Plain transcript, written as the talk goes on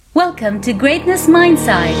Welcome to Greatness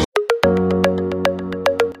Mindset.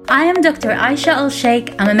 I am Dr. Aisha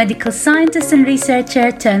Al-Sheikh. I'm a medical scientist and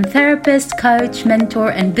researcher turned therapist, coach,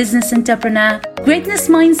 mentor, and business entrepreneur. Greatness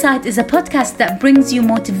Mindset is a podcast that brings you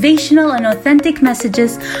motivational and authentic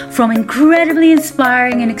messages from incredibly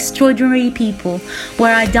inspiring and extraordinary people,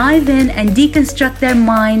 where I dive in and deconstruct their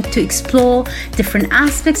mind to explore different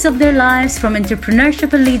aspects of their lives, from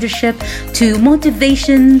entrepreneurship and leadership to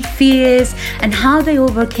motivation, fears, and how they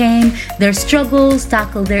overcame their struggles,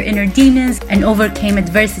 tackled their inner demons, and overcame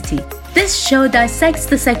adversity. This show dissects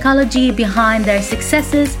the psychology behind their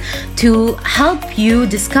successes to help you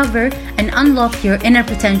discover and unlock your inner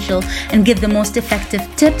potential and give the most effective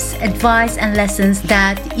tips, advice, and lessons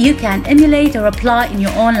that you can emulate or apply in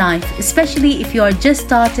your own life, especially if you are just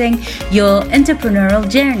starting your entrepreneurial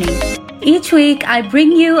journey. Each week, I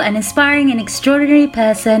bring you an inspiring and extraordinary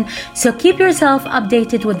person, so keep yourself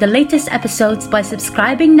updated with the latest episodes by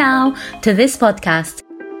subscribing now to this podcast.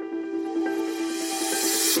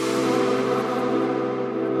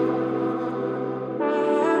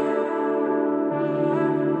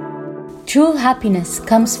 True happiness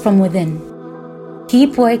comes from within.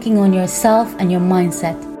 Keep working on yourself and your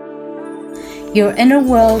mindset. Your inner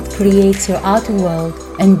world creates your outer world,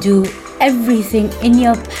 and do everything in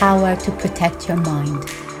your power to protect your mind.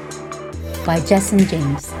 By Jason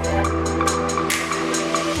James.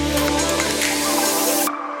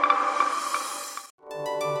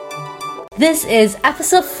 This is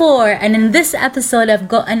episode 4, and in this episode I've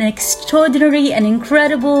got an extraordinary and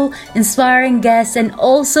incredible, inspiring guest and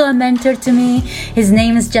also a mentor to me. His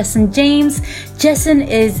name is Jason James. Jason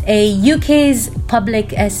is a UK's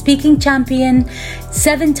public speaking champion,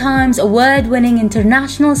 7 times award-winning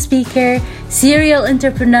international speaker, serial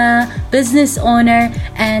entrepreneur, business owner,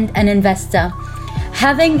 and an investor.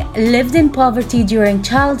 Having lived in poverty during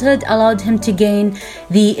childhood allowed him to gain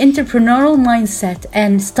the entrepreneurial mindset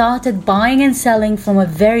and started buying and selling from a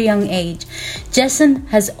very young age. Jason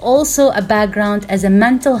has also a background as a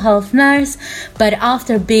mental health nurse, but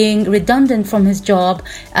after being redundant from his job,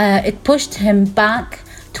 it pushed him back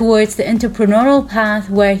towards the entrepreneurial path,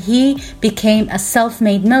 where he became a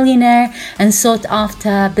self-made millionaire and sought after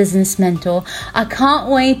a business mentor. I can't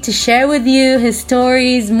wait to share with you his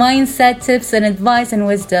stories, mindset tips, and advice and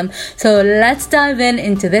wisdom. So let's dive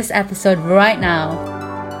into this episode right now.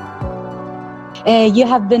 You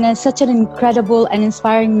have been such an incredible and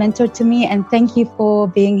inspiring mentor to me, and thank you for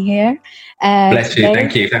being here. Bless you.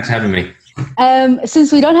 Thank you. Thanks for having me.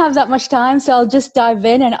 Since we don't have that much time, so I'll just dive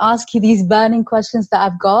in and ask you these burning questions that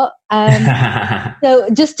I've got. So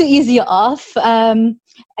just to ease you off, can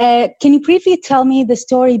you briefly tell me the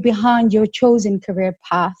story behind your chosen career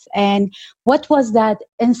path, and what was that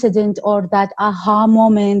incident or that aha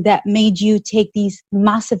moment that made you take these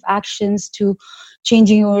massive actions to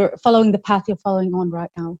changing or following the path you're following on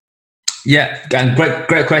right now? Yeah, and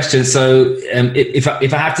great question. So if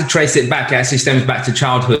I have to trace it back, it actually stems back to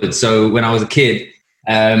childhood. So when I was a kid,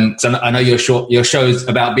 so I know your show's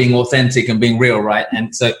about being authentic and being real, right?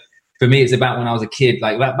 And so for me, it's about when I was a kid,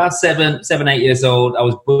 like about 7, 8 years old. I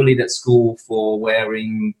was bullied at school for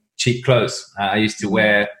wearing cheap clothes. I used to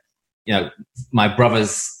wear, my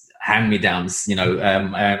brother's hand-me-downs, and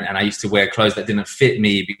I used to wear clothes that didn't fit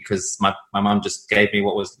me because my mum just gave me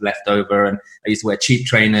what was left over, and I used to wear cheap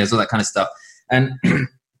trainers, all that kind of stuff. And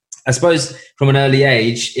I suppose from an early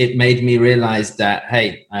age, it made me realize that,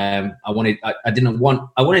 hey, I wanted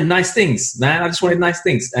nice things, man. I just wanted nice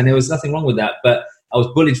things, and there was nothing wrong with that, but I was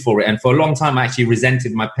bullied for it. And for a long time, I actually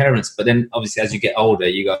resented my parents. But then obviously as you get older,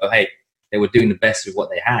 you go, hey, they were doing the best with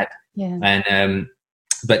what they had. Yeah. And,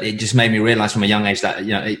 but it just made me realize from a young age that,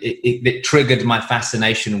 it triggered my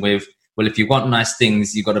fascination with, well, if you want nice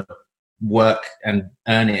things, you've got to work and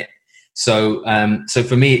earn it. So, so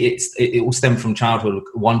for me, it all stemmed from childhood,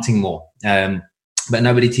 wanting more. But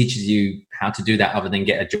nobody teaches you how to do that other than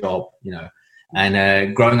get a job,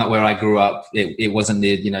 and, growing up where I grew up, it wasn't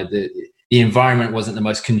the environment wasn't the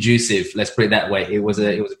most conducive. Let's put it that way. It was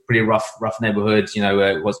a pretty rough neighborhood.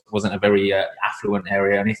 It wasn't a very affluent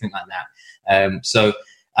area or anything like that. So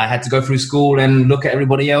I had to go through school and look at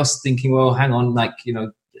everybody else, thinking, well, hang on,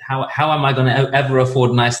 how am I going to ever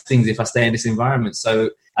afford nice things if I stay in this environment?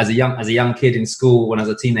 So as a young kid in school, when I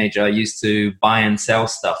was a teenager, I used to buy and sell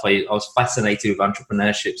stuff. I was fascinated with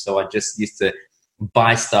entrepreneurship, so I just used to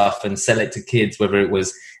buy stuff and sell it to kids, whether it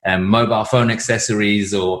was mobile phone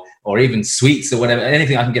accessories or even sweets or whatever,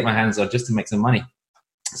 anything I can get my hands on just to make some money.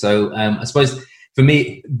 So I suppose for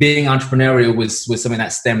me, being entrepreneurial was something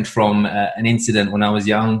that stemmed from an incident when I was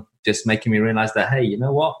young, just making me realize that, hey, you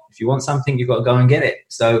know what? If you want something, you've got to go and get it.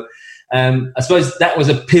 So I suppose that was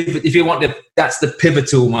a pivot. If you want that's the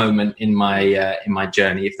pivotal moment in my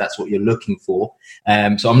journey, if that's what you're looking for.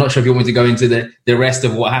 So I'm not sure if you want me to go into the rest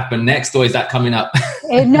of what happened next, or is that coming up?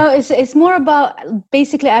 No, it's more about,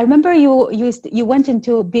 basically, I remember you went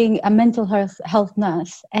into being a mental health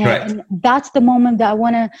nurse, and that's the moment that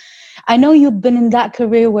I know you've been in that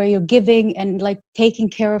career where you're giving and like taking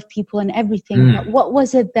care of people and everything. But what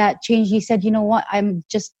was it that changed? You said, you know what, I'm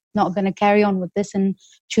just not going to carry on with this and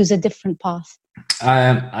choose a different path.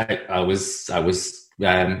 I was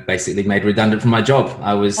basically made redundant from my job.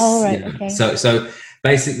 I was so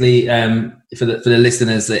basically, for the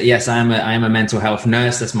listeners, yes, I am a mental health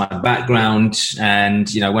nurse. That's my background. And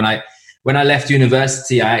when I left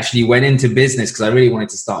university, I actually went into business because I really wanted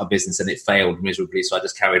to start a business, and it failed miserably. So I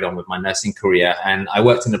just carried on with my nursing career, and I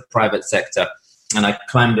worked in the private sector, and I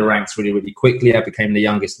climbed the ranks really, really quickly. I became the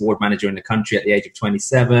youngest ward manager in the country at the age of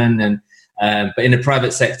 27. And but in the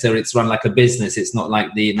private sector, it's run like a business. It's not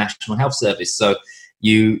like the National Health Service. So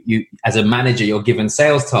you as a manager, you're given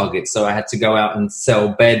sales targets. So I had to go out and sell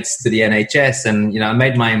beds to the NHS, and I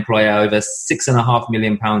made my employer over £6.5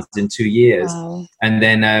 million in 2 years. Wow. And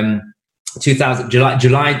then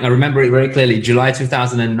July, I remember it very clearly, July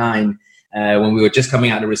 2009. When we were just coming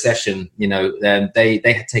out of the recession, they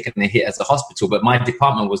had taken a hit as a hospital, but my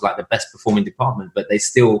department was like the best performing department, but they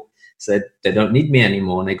still said they don't need me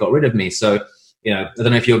anymore, and they got rid of me. So, I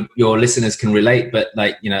don't know if your listeners can relate, but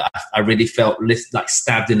I really felt like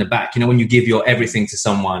stabbed in the back, when you give your everything to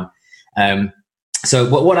someone. So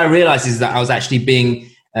what I realized is that I was actually being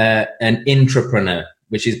an intrapreneur,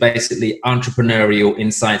 which is basically entrepreneurial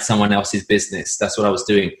inside someone else's business. That's what I was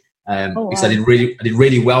doing. Because I did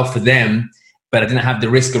really well for them, but I didn't have the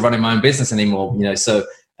risk of running my own business anymore, So,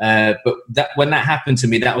 but when that happened to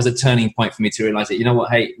me, that was a turning point for me to realize that,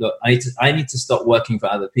 hey, look, I need to stop working for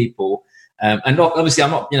other people. And obviously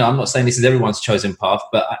I'm not saying this is everyone's chosen path,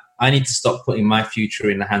 but I need to stop putting my future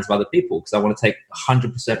in the hands of other people, because I want to take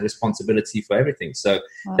 100% responsibility for everything. So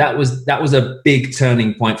that was a big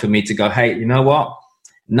turning point for me to go, hey, you know what?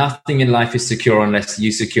 Nothing in life is secure unless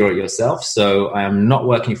you secure it yourself. So I am not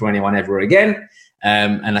working for anyone ever again.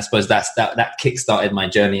 And I suppose that kickstarted my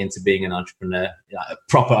journey into being an entrepreneur, a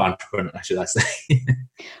proper entrepreneur, should I say.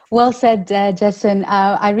 Well said, Jason.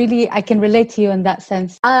 I can relate to you in that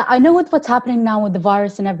sense. I know with what's happening now with the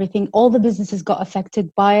virus and everything, all the businesses got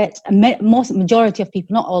affected by it. Majority of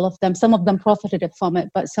people, not all of them, some of them profited from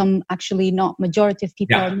it, but some actually not. Majority of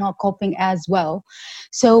people are not coping as well.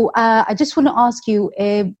 So I just want to ask you,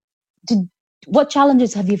 what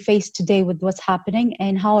challenges have you faced today with what's happening,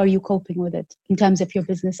 and how are you coping with it in terms of your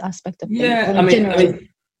business aspect of things?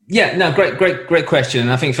 Great question.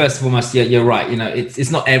 And I think first and foremost, you're right.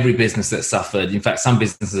 It's not every business that suffered. In fact, some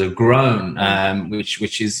businesses have grown,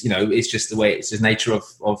 which is, it's just the way, it's just nature of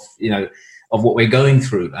what we're going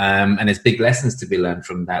through. And there's big lessons to be learned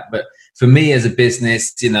from that. But for me as a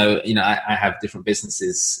business, I have different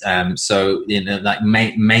businesses. So, like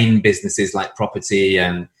main businesses like property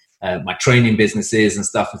and my training businesses and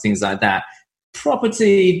stuff and things like that.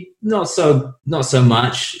 Property, not so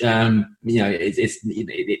much.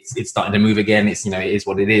 It's starting to move again. It is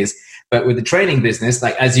what it is. But with the training business,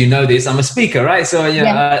 like, as you know this, I'm a speaker, right? So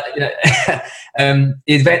the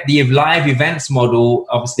live events model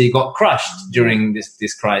obviously got crushed during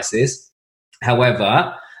this crisis.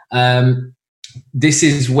 However, this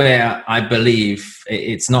is where I believe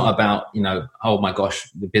it's not about, oh my gosh,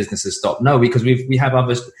 the business has stopped. No, because we have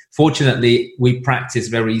others. Fortunately, we practice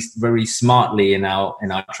very, very smartly in our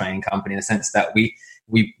training company, in the sense that we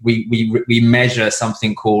measure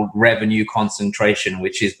something called revenue concentration,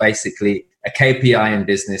 which is basically a KPI in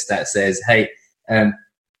business that says, hey,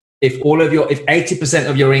 if 80%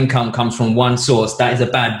 of your income comes from one source, that is a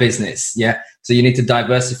bad business. Yeah. So you need to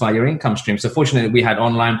diversify your income stream. So fortunately, we had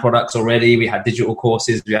online products already. We had digital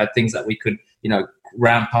courses. We had things that we could,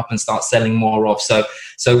 ramp up and start selling more of. So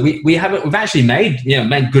we've actually made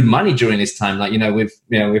good money during this time. Like, we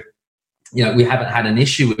haven't had an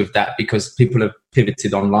issue with that because people have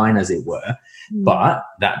pivoted online, as it were. But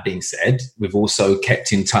that being said, we've also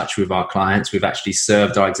kept in touch with our clients. We've actually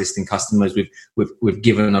served our existing customers. We've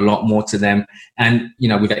given a lot more to them, and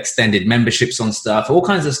we've extended memberships on stuff. All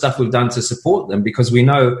kinds of stuff we've done to support them, because we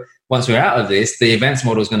know once we're out of this, the events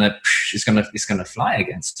model is gonna fly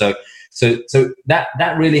again. So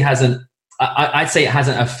that really hasn't. I'd say it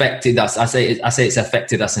hasn't affected us. I say it's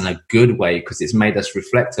affected us in a good way, because it's made us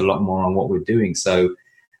reflect a lot more on what we're doing. So.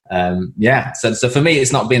 So for me,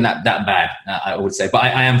 it's not been that bad, I would say, but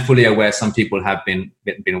I am fully aware some people have been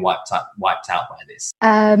wiped out by this.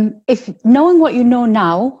 If knowing what you know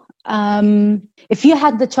now, if you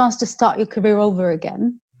had the chance to start your career over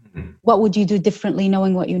again, what would you do differently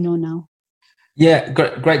knowing what you know now? Yeah,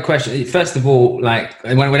 great question. First of all, like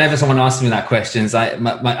whenever someone asks me that question,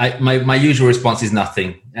 my usual response is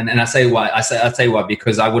nothing, and I say why. I say why,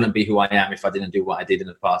 because I wouldn't be who I am if I didn't do what I did in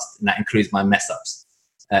the past, and that includes my mess ups,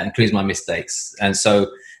 includes my mistakes. And so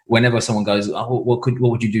whenever someone goes, oh, what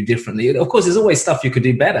would you do differently? Of course, there's always stuff you could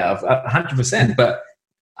do better, 100%. But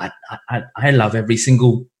I love every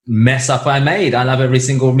single mess up I made. I love every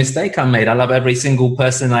single mistake I made. I love every single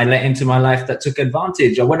person I let into my life that took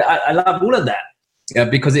advantage. I love all of that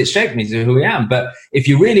because it shaped me to who I am. But if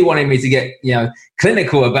you really wanted me to get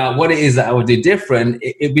clinical about what it is that I would do different,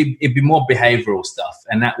 it'd be more behavioral stuff,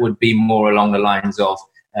 and that would be more along the lines of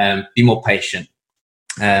be more patient,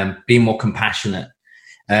 be more compassionate.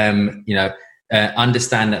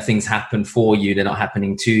 Understand that things happen for you, they're not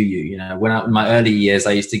happening to you. In my early years,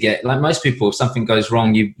 I used to get, like most people, if something goes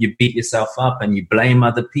wrong, you beat yourself up and you blame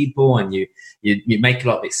other people, and you make a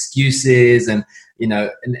lot of excuses, and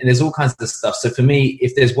there's all kinds of stuff. So for me,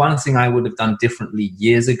 if there's one thing I would have done differently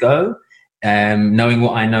years ago, knowing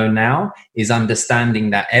what I know now, is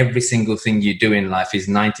understanding that every single thing you do in life is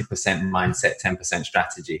 90% mindset, 10%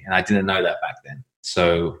 strategy. And I didn't know that back then.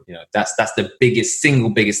 So, that's the biggest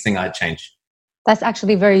thing I'd change. That's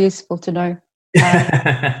actually very useful to know.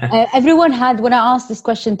 Everyone had, when I asked this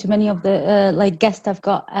question to many of the guests I've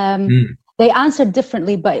got, they answered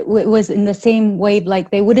differently, but it was in the same way. Like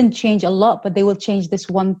they wouldn't change a lot, but they will change this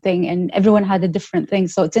one thing. And everyone had a different thing.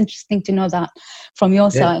 So it's interesting to know that from your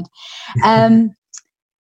side.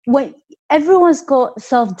 When everyone's got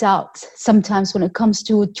self-doubt sometimes when it comes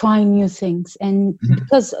to trying new things, and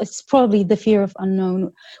because it's probably the fear of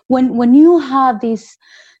unknown. When you have these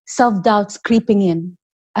self-doubts creeping in,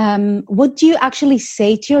 what do you actually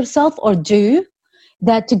say to yourself or do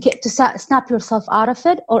that to get to snap yourself out of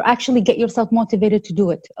it, or actually get yourself motivated to do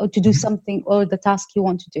it, or to do something or the task you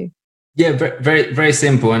want to do? Yeah, very, very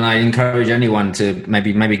simple. And I encourage anyone to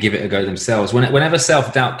maybe give it a go themselves. Whenever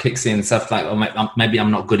self-doubt kicks in, stuff like, oh, maybe I'm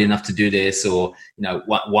not good enough to do this, or,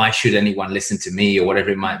 why should anyone listen to me, or whatever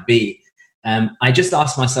it might be. I just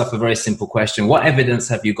ask myself a very simple question. What evidence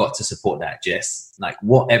have you got to support that, Jess? Like,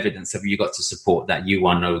 what evidence have you got to support that you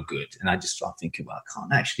are no good? And I just start thinking, well, I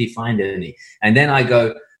can't actually find any. And then I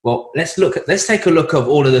go, well, let's take a look of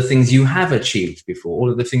all of the things you have achieved before, all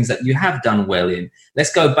of the things that you have done well in.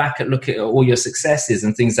 Let's go back and look at all your successes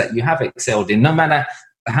and things that you have excelled in, no matter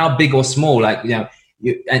how big or small. Like,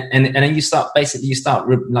 and then you start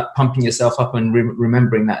pumping yourself up and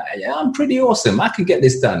remembering that, yeah, I'm pretty awesome. I can get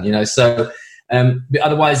this done, So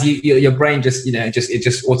otherwise, your brain just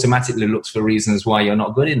automatically looks for reasons why you're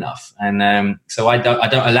not good enough. And so I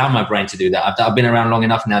don't allow my brain to do that. I've been around long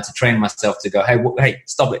enough now to train myself to go, hey,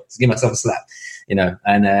 stop it, give myself a slap,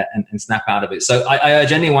 and snap out of it. So I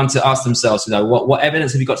urge anyone to ask themselves, what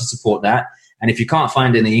evidence have you got to support that? And if you can't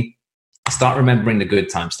find any, start remembering the good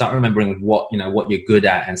times. Start remembering what you're good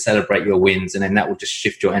at, and celebrate your wins, and then that will just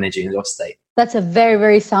shift your energy and your state. That's a very,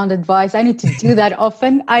 very sound advice. I need to do that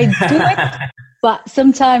often. I do it, but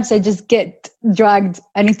sometimes I just get dragged.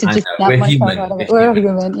 I need to just snap myself out of it. We're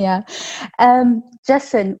human, yeah.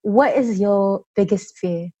 Justin, what is your biggest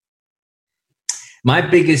fear? My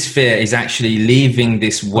biggest fear is actually leaving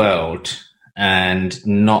this world and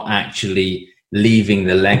not actually leaving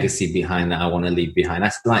the legacy behind that I want to leave behind.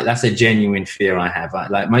 That's a genuine fear I have.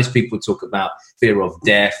 Like most people talk about fear of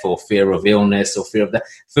death or fear of illness or fear of that.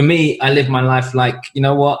 For me, I live my life like, you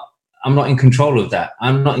know what? I'm not in control of that.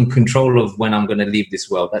 I'm not in control of when I'm going to leave this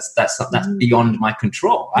world. That's beyond my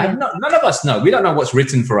control. Yeah. None of us know. We don't know what's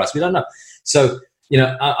written for us. We don't know. So,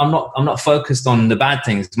 I'm not focused on the bad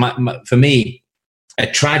things. For me, a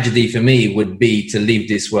tragedy for me would be to leave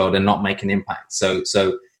this world and not make an impact. So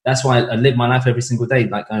that's why I live my life every single day.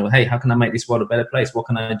 Like, hey, how can I make this world a better place? What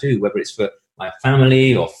can I do? Whether it's for my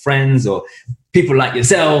family or friends or people like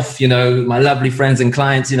yourself, my lovely friends and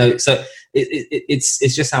clients, So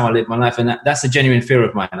it's just how I live my life. And that's a genuine fear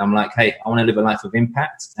of mine. I'm like, hey, I want to live a life of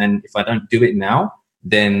impact. And if I don't do it now,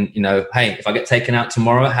 then, hey, if I get taken out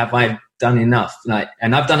tomorrow, have I done enough?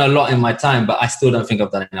 And I've done a lot in my time, but I still don't think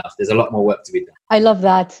I've done enough. There's a lot more work to be done. I love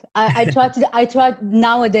that. I try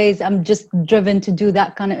nowadays. I'm just driven to do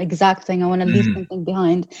that kind of exact thing. I want to leave something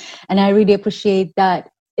behind, and I really appreciate that.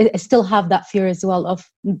 I still have that fear as well of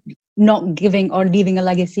not giving or leaving a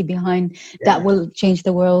legacy behind that will change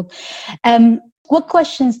the world. What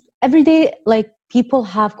questions every day? Like, people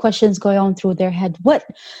have questions going on through their head. What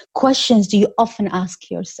questions do you often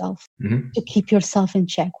ask yourself to keep yourself in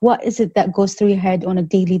check? What is it that goes through your head on a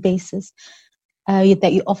daily basis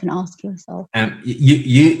that you often ask yourself?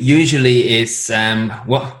 Usually it's,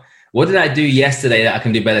 what did I do yesterday that I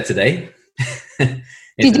can do better today?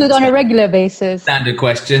 Do you do it on a regular basis? Standard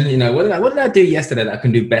question, you know, what did I do yesterday that I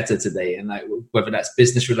can do better today? And like, whether that's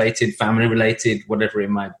business related, family related, whatever it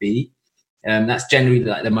might be. That's generally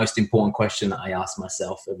like the most important question that I ask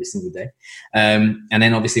myself every single day. And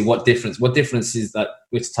then obviously what difference is that,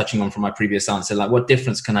 which touching on from my previous answer, like what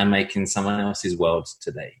difference can I make in someone else's world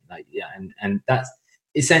today? Like, yeah. And that's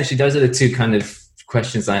essentially, those are the two kind of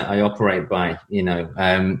questions I operate by, you know,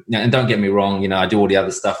 and don't get me wrong, you know, I do all the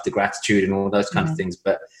other stuff, the gratitude and all those kind of things,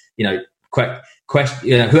 but you know, question,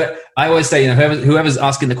 you know, I always say, you know, whoever's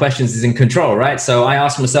asking the questions is in control, right? So I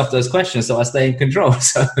ask myself those questions, so I stay in control.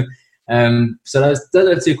 So those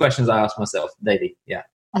are the two questions I ask myself daily. Yeah.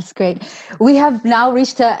 That's great. We have now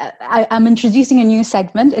reached I'm introducing a new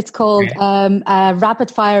segment. It's called a rapid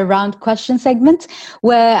fire round question segment,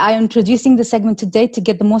 where I'm introducing the segment today to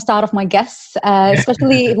get the most out of my guests,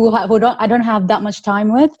 especially who I don't have that much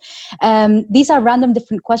time with. These are random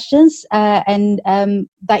different questions and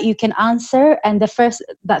that you can answer. And that's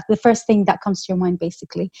the first thing that comes to your mind,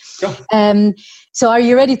 basically. Sure. So are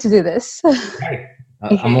you ready to do this? Okay.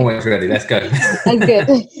 I'm always ready. Let's go. That's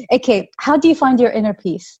good. Okay. How do you find your inner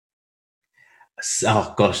peace?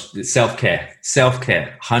 Oh gosh, self-care,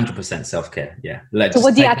 100% self-care. Yeah. So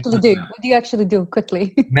what do you actually do? What do you actually do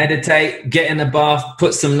quickly? Meditate, get in the bath,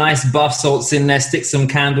 put some nice bath salts in there, stick some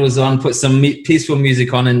candles on, put some peaceful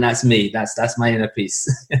music on, and that's me. That's my inner peace.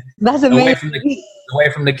 That's amazing. Away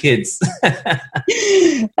from the kids.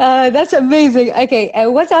 That's amazing. Okay.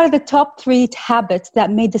 What are the top 3 habits that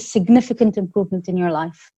made a significant improvement in your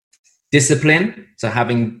life? Discipline. So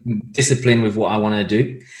having discipline with what I want to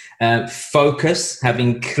do. Focus,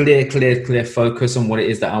 having clear focus on what it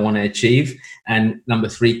is that I want to achieve. And number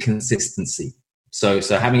 3, consistency. So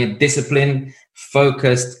having a disciplined,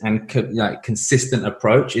 focused and consistent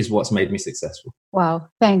approach is what's made me successful. Wow,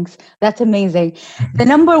 thanks. That's amazing. The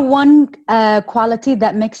number 1 quality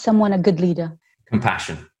that makes someone a good leader?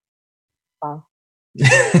 Compassion. Wow.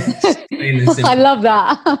 I love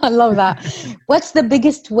that. What's the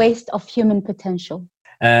biggest waste of human potential?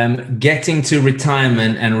 Getting to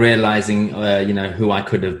retirement and realizing, who I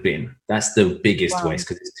could have been. That's the biggest waste,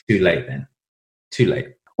 because it's too late then. Too late.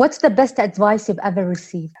 What's the best advice you've ever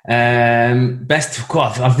received? I've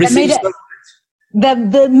received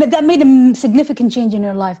that made a significant change in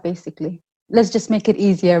your life, basically. Let's just make it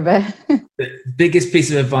easier. But the biggest piece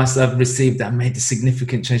of advice I've received that made a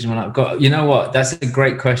significant change in my life. God, you know what? That's a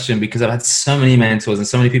great question, because I've had so many mentors and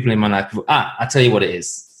so many people in my life. I'll tell you what it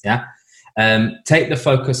is. Yeah. Take the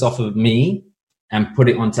focus off of me and put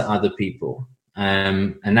it onto other people.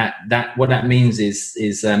 And that what that means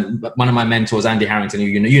is one of my mentors, Andy Harrington, who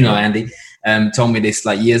you know Andy, told me this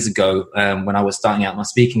like years ago when I was starting out my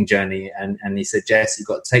speaking journey, and he said, Jess, you've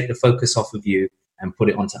got to take the focus off of you and put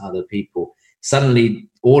it onto other people. Suddenly,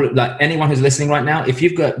 anyone who's listening right now, if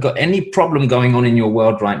you've got any problem going on in your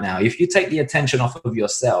world right now, if you take the attention off of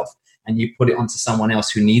yourself and you put it onto someone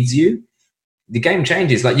else who needs you, the game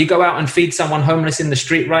changes. Like, you go out and feed someone homeless in the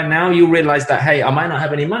street right now, you realize that, hey, I might not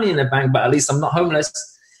have any money in the bank, but at least I'm not homeless,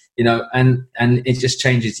 and it just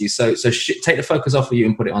changes you. So take the focus off of you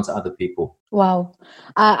and put it onto other people. Wow.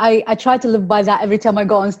 I try to live by that every time I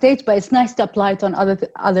go on stage, but it's nice to apply it on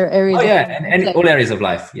other areas. Oh yeah, and all areas of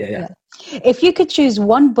life. Yeah. If you could choose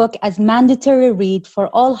one book as mandatory read for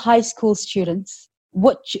all high school students,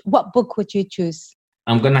 what book would you choose?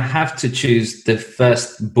 I'm going to have to choose the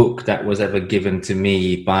first book that was ever given to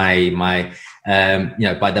me by my,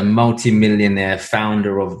 by the multi-millionaire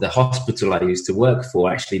founder of the hospital I used to work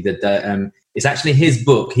for. Actually, it's actually his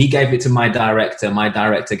book. He gave it to my director. My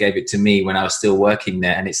director gave it to me when I was still working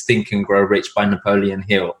there. And it's Think and Grow Rich by Napoleon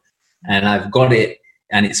Hill. And I've got it,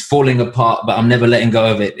 and it's falling apart, but I'm never letting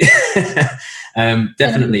go of it.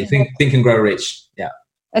 Definitely, Think and Grow Rich. Yeah.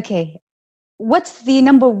 Okay. What's the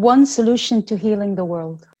number 1 solution to healing the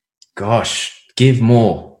world? Gosh, give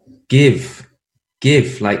more. Give.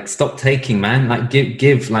 Like, stop taking, man. Like,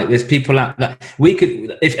 give. Like, there's people out. Like, we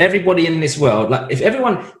could, if everybody in this world, like, if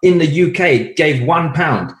everyone in the UK gave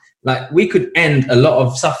 £1, like, we could end a lot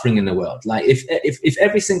of suffering in the world. Like, if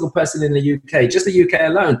every single person in the UK, just the UK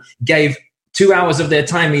alone, gave 2 hours of their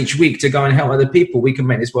time each week to go and help other people, we can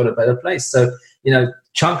make this world a better place. So,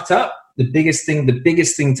 chunked up. The biggest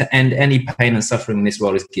thing to end any pain and suffering in this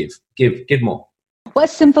world is give more. What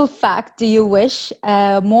simple fact do you wish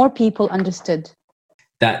more people understood?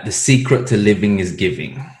 That the secret to living is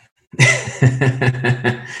giving.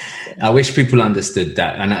 I wish people understood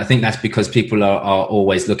that. And I think that's because people are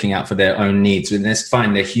always looking out for their own needs. And that's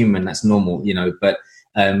fine, they're human, that's normal, but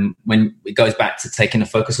when it goes back to taking the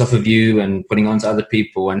focus off of you and putting on to other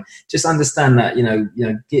people, and just understand that,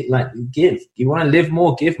 give. You want to live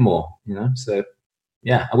more, give more, so.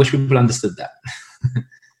 Yeah, I wish people understood that.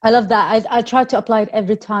 I love that. I try to apply it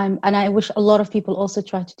every time, and I wish a lot of people also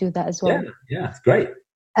try to do that as well. Yeah, it's great.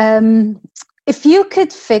 If you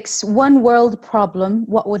could fix one world problem,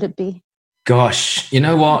 what would it be? Gosh, you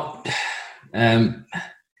know what?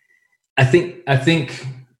 I think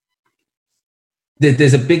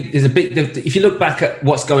there's a big. If you look back at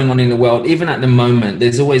what's going on in the world, even at the moment,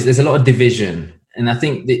 there's a lot of division. And I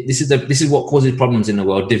think this is what causes problems in the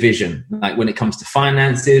world: division. Like when it comes to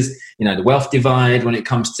finances, the wealth divide. When it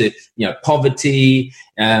comes to poverty,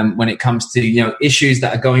 when it comes to issues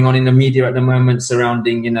that are going on in the media at the moment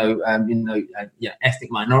surrounding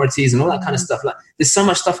ethnic minorities and all that kind of stuff. Like there's so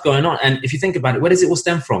much stuff going on. And if you think about it, where does it all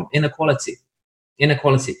stem from? Inequality.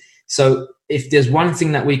 So if there's one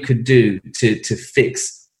thing that we could do to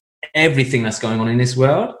fix everything that's going on in this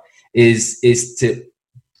world is to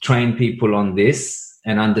train people on this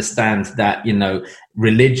and understand that,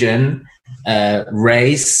 religion,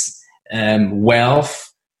 race,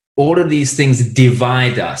 wealth, all of these things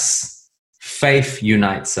divide us. Faith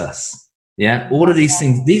unites us. Yeah. All of these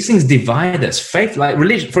things divide us. Faith, like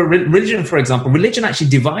religion, for example, religion actually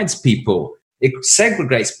divides people. It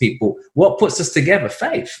segregates people. What puts us together?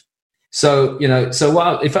 Faith. So,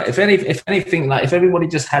 while if anything, like if everybody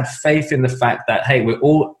just had faith in the fact that, hey, we're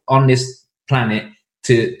all on this planet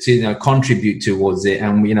to contribute towards it,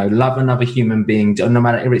 and love another human being, no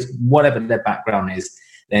matter if it's whatever their background is,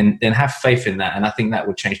 then have faith in that, and I think that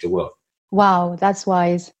would change the world. Wow, that's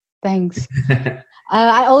wise. Thanks.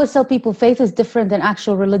 I always tell people faith is different than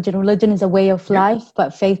actual religion. Religion is a way of life,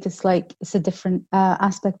 but faith is it's a different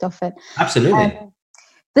aspect of it. Absolutely.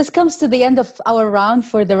 This comes to the end of our round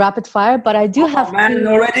for the rapid fire, but I do have to...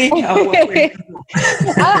 already?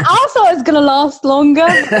 I also it's going to last longer.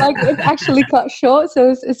 It actually cut short,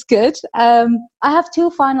 so it's good. I have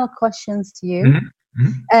two final questions to you.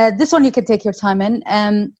 Mm-hmm. This one you can take your time in.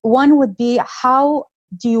 One would be, how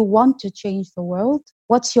do you want to change the world?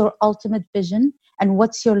 What's your ultimate vision? And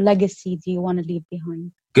what's your legacy do you want to leave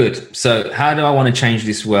behind? Good. So how do I want to change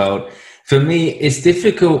this world? For me, it's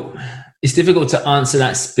difficult to answer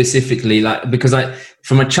that specifically, because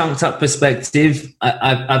from a chunked up perspective,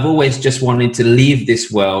 I've always just wanted to leave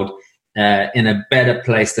this world in a better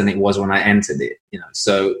place than it was when I entered it.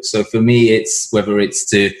 So for me, it's whether it's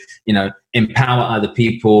to empower other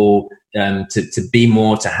people, to be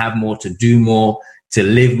more, to have more, to do more, to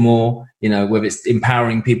live more. Whether it's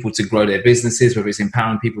empowering people to grow their businesses, whether it's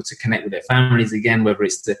empowering people to connect with their families again, whether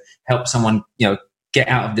it's to help someone get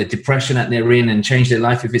out of the depression that they're in and change their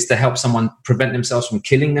life, if it's to help someone prevent themselves from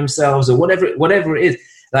killing themselves or whatever it is,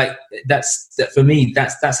 for me,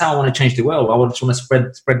 that's how I want to change the world. I want to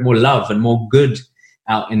spread more love and more good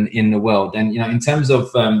out in the world. And in terms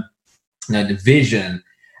of the vision,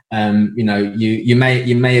 you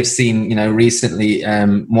may have seen recently,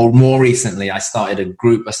 more recently, I started a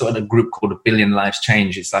group called A Billion Lives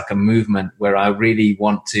Change. It's like a movement where I really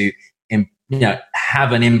want to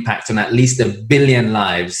have an impact on at least 1 billion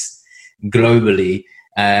lives globally.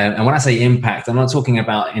 And when I say impact, I'm not talking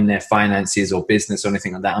about in their finances or business or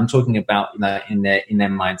anything like that. I'm talking about in their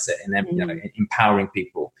mindset, in their empowering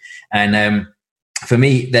people. And for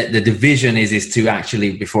me, the division is to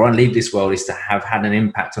actually, before I leave this world, is to have had an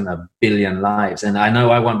impact on 1 billion lives. And I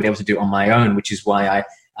know I won't be able to do it on my own, which is why I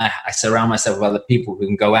surround myself with other people who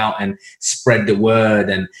can go out and spread the word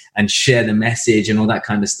and share the message and all that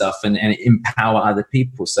kind of stuff and empower other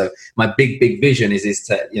people. So my big vision is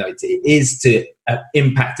to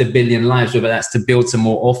impact 1 billion lives, whether that's to build some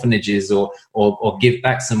more orphanages or give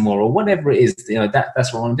back some more or whatever it is.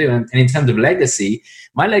 That's what I want to do. And in terms of legacy,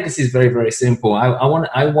 my legacy is very, very simple.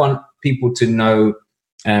 I want people to know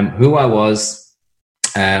who I was.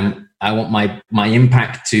 I want my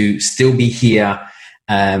impact to still be here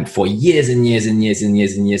for years and years and years and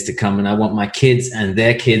years and years to come. And I want my kids and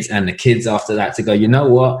their kids and the kids after that to go, you know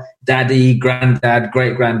what, daddy, granddad,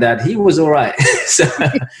 great granddad, he was all right. So,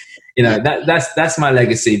 that's my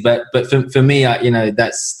legacy. But for me,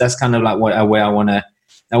 that's kind of like where I want to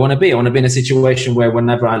be. I want to be in a situation where when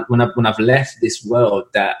I've left this world,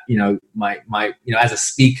 that, my as a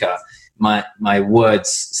speaker, my words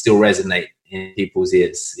still resonate in people's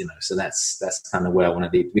ears, so that's kind of where I want to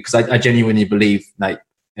be, because I genuinely believe,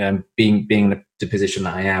 being in the position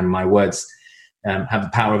that I am, my words have the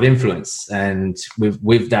power of influence, and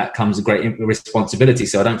with that comes a great responsibility.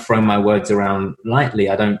 So I don't throw my words around lightly.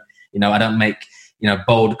 I don't make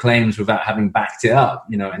bold claims without having backed it up,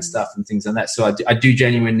 and stuff and things like that. So I do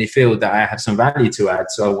genuinely feel that I have some value to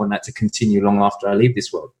add. So I want that to continue long after I leave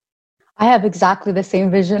this world. I have exactly the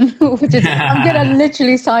same vision, which is I'm going to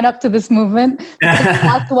literally sign up to this movement.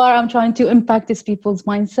 That's why I'm trying to impact these people's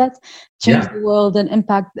mindsets, change the world and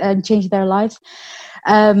impact and change their lives.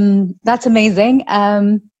 That's amazing.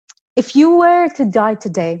 If you were to die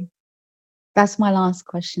today, that's my last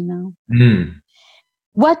question now.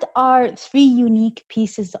 What are 3 unique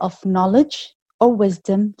pieces of knowledge or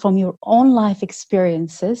wisdom from your own life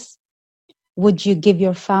experiences would you give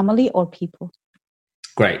your family or people?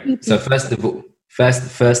 Great. So first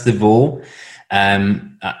of all,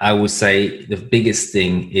 I will say the biggest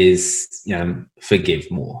thing is,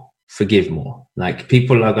 forgive more. Forgive more. Like,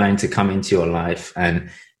 people are going to come into your life and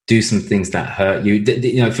do some things that hurt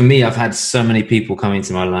you. For me, I've had so many people come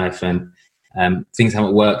into my life and things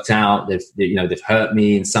haven't worked out. They've hurt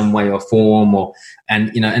me in some way or form,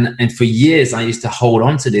 and for years I used to hold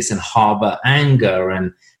on to this and harbor anger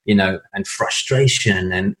and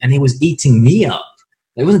frustration, and it was eating me up.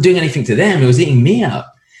 It wasn't doing anything to them. It was eating me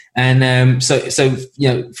up. And so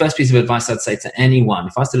first piece of advice I'd say to anyone,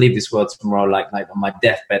 if I was to leave this world tomorrow, like on my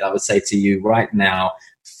deathbed, I would say to you right now,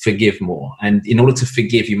 forgive more. And in order to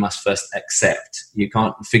forgive, you must first accept.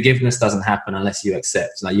 Forgiveness doesn't happen unless you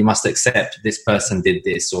accept. Like, you must accept this person did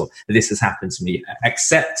this, or this has happened to me.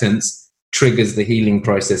 Acceptance triggers the healing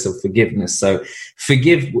process of forgiveness. So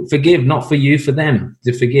forgive, not for you, for them.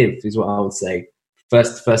 To forgive is what I would say.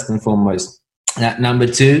 First and foremost. Number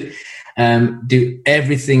 2, do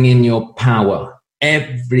everything in your power,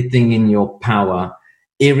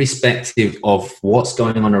 irrespective of what's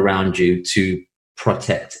going on around you, to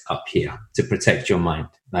protect up here, to protect your mind.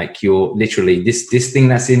 Like, you're literally, this thing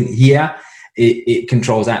that's in here, it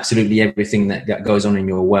controls absolutely everything that goes on in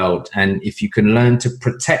your world. And if you can learn to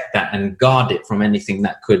protect that and guard it from anything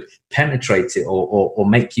that could penetrate it or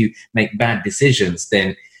make you make bad decisions,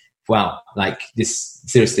 then wow, like this,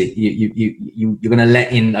 seriously, you're going to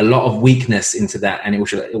let in a lot of weakness into that, and it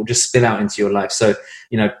will just spill out into your life. So,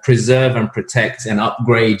 preserve and protect and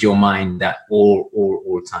upgrade your mind at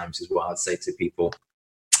all times is what I'd say to people.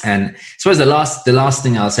 And I suppose the last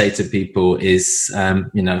thing I'll say to people is,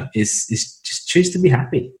 is just choose to be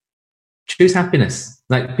happy. Choose happiness.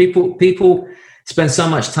 Like, people spend so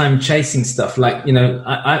much time chasing stuff. Like,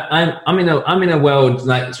 I'm in a world,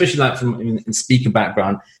 like, especially like from in speaker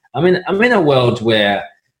background. I'm in a world where,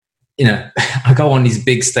 I go on these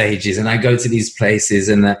big stages and I go to these places,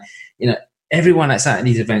 and everyone that's at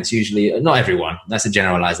these events, usually, not everyone, that's a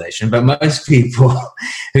generalization, but most people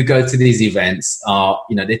who go to these events are,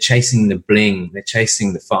 they're chasing the bling, they're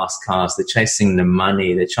chasing the fast cars, they're chasing the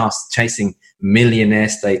money, they're chasing millionaire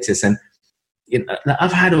status. And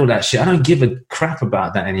I've had all that shit. I don't give a crap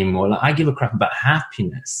about that anymore. Like, I give a crap about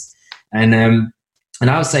happiness. And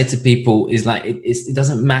I would say to people is, like, it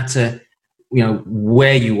doesn't matter,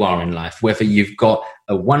 where you are in life, whether you've got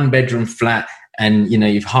a 1-bedroom flat and,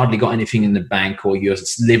 you've hardly got anything in the bank, or you're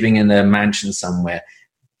living in a mansion somewhere.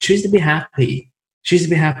 Choose to be happy. Choose to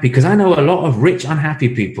be happy, because I know a lot of rich, unhappy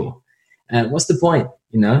people. What's the point,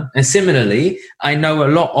 And similarly, I know a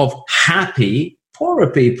lot of happy, poorer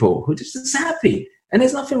people who are just happy. And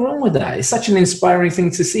there's nothing wrong with that. It's such an inspiring thing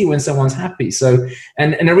to see when someone's happy. So,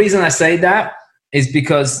 and the reason I say that is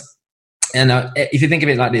because, if you think of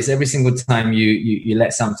it like this, every single time you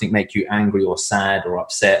let something make you angry or sad or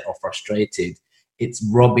upset or frustrated, it's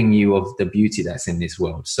robbing you of the beauty that's in this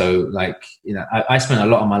world. So, like, I spent a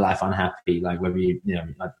lot of my life unhappy, like, whether you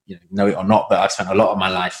know it or not, but I've spent a lot of my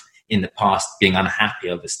life in the past being unhappy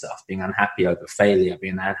over stuff, being unhappy over failure,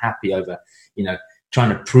 being unhappy over, trying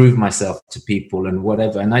to prove myself to people and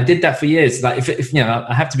whatever. And I did that for years. Like, if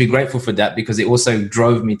I have to be grateful for that, because it also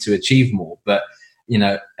drove me to achieve more. But,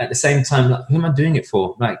 at the same time, like, who am I doing it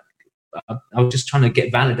for? Like, I was just trying to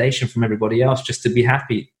get validation from everybody else just to be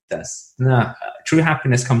happy. True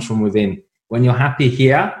happiness comes from within. When you're happy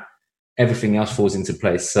here, everything else falls into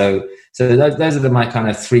place. So those are my kind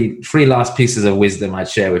of three last pieces of wisdom I'd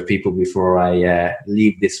share with people before I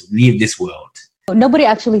leave this world. Nobody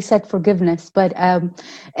actually said forgiveness, but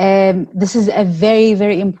this is a very,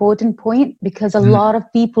 very important point, because a lot of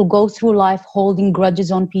people go through life holding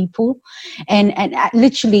grudges on people, and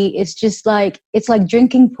literally it's like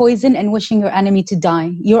drinking poison and wishing your enemy to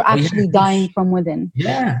die. You're actually dying from within.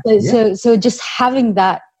 So just having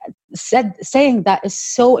that saying that is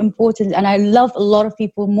so important. And I love a lot of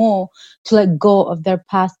people more to let go of their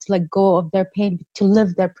past, to let go of their pain, to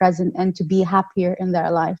live their present, and to be happier in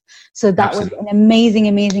their life. So that was an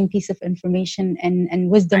amazing piece of information and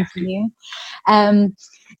wisdom from you.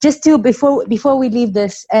 Just to before we leave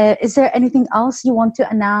this, is there anything else you want to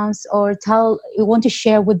announce or you want to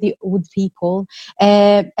share with people?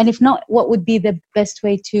 And if not, what would be the best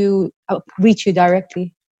way to reach you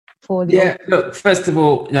directly? for the Yeah, look, first of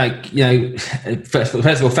all, thank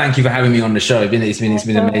you for having me on the show. It's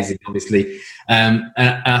been amazing, obviously. And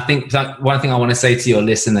I think that one thing I want to say to your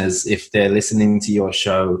listeners, if they're listening to your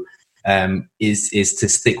show, is to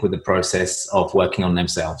stick with the process of working on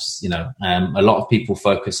themselves. A lot of people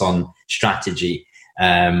focus on strategy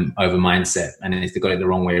over mindset, and then they got it the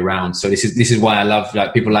wrong way around. So this is why I love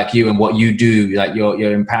people like you and what you do.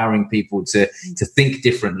 You're empowering people to think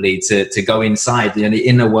differently, to go inside. The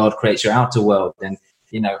inner world creates your outer world, and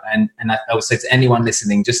I would say to anyone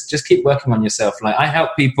listening, just keep working on yourself. I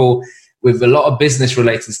help people with a lot of business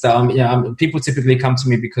related stuff. People typically come to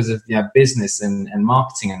me because of business and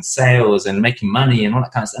marketing and sales and making money and all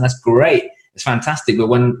that kind of stuff, and that's great. It's fantastic. But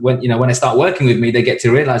when they start working with me, they get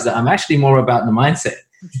to realize that I'm actually more about the mindset.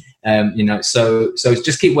 So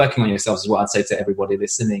just keep working on yourselves is what I'd say to everybody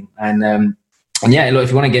listening. And look, if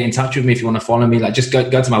you want to get in touch with me, if you want to follow me, just go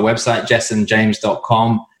to my website,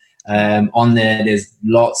 jessandjames.com. On there's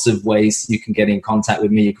lots of ways you can get in contact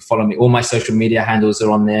with me. You can follow me. All my social media handles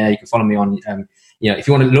are on there. You can follow me on, if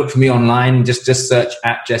you want to look for me online, just search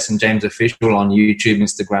at Jess and James Official on YouTube,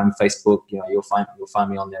 Instagram, Facebook. You'll find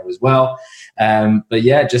me on there as well.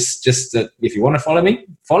 Just if you want to follow me.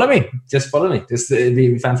 Just follow me. It'd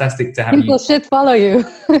be fantastic to have People should follow you.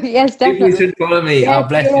 Yes, definitely. People should follow me. Yes, Oh,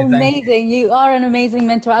 bless you're you. amazing. You are an amazing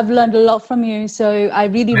mentor. I've learned a lot from you. So I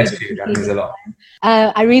really, Bless really you. That means a lot.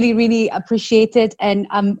 I really, really appreciate it. And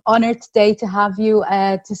I'm honored today to have you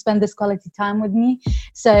to spend this quality time with me.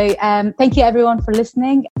 So thank you, everyone, for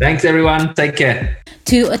listening. Thanks, everyone. Take care.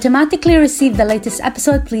 To automatically receive the latest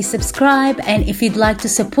episode, please subscribe. And if you'd like to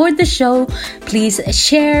support the show, please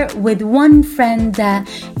share with one friend that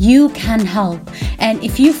you can help. And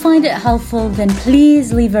if you find it helpful, then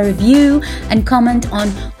please leave a review and comment on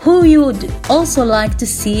who you would also like to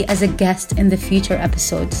see as a guest in the future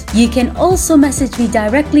episodes. You can also message me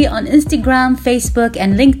directly on Instagram, Facebook,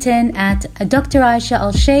 and LinkedIn at Dr. Aisha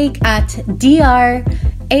Al-Sheikh at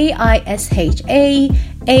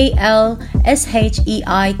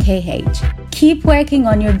DrAishaAlSheikh. Keep working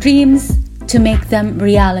on your dreams to make them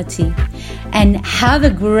reality. And have a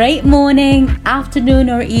great morning, afternoon,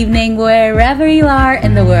 or evening wherever you are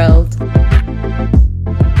in the world.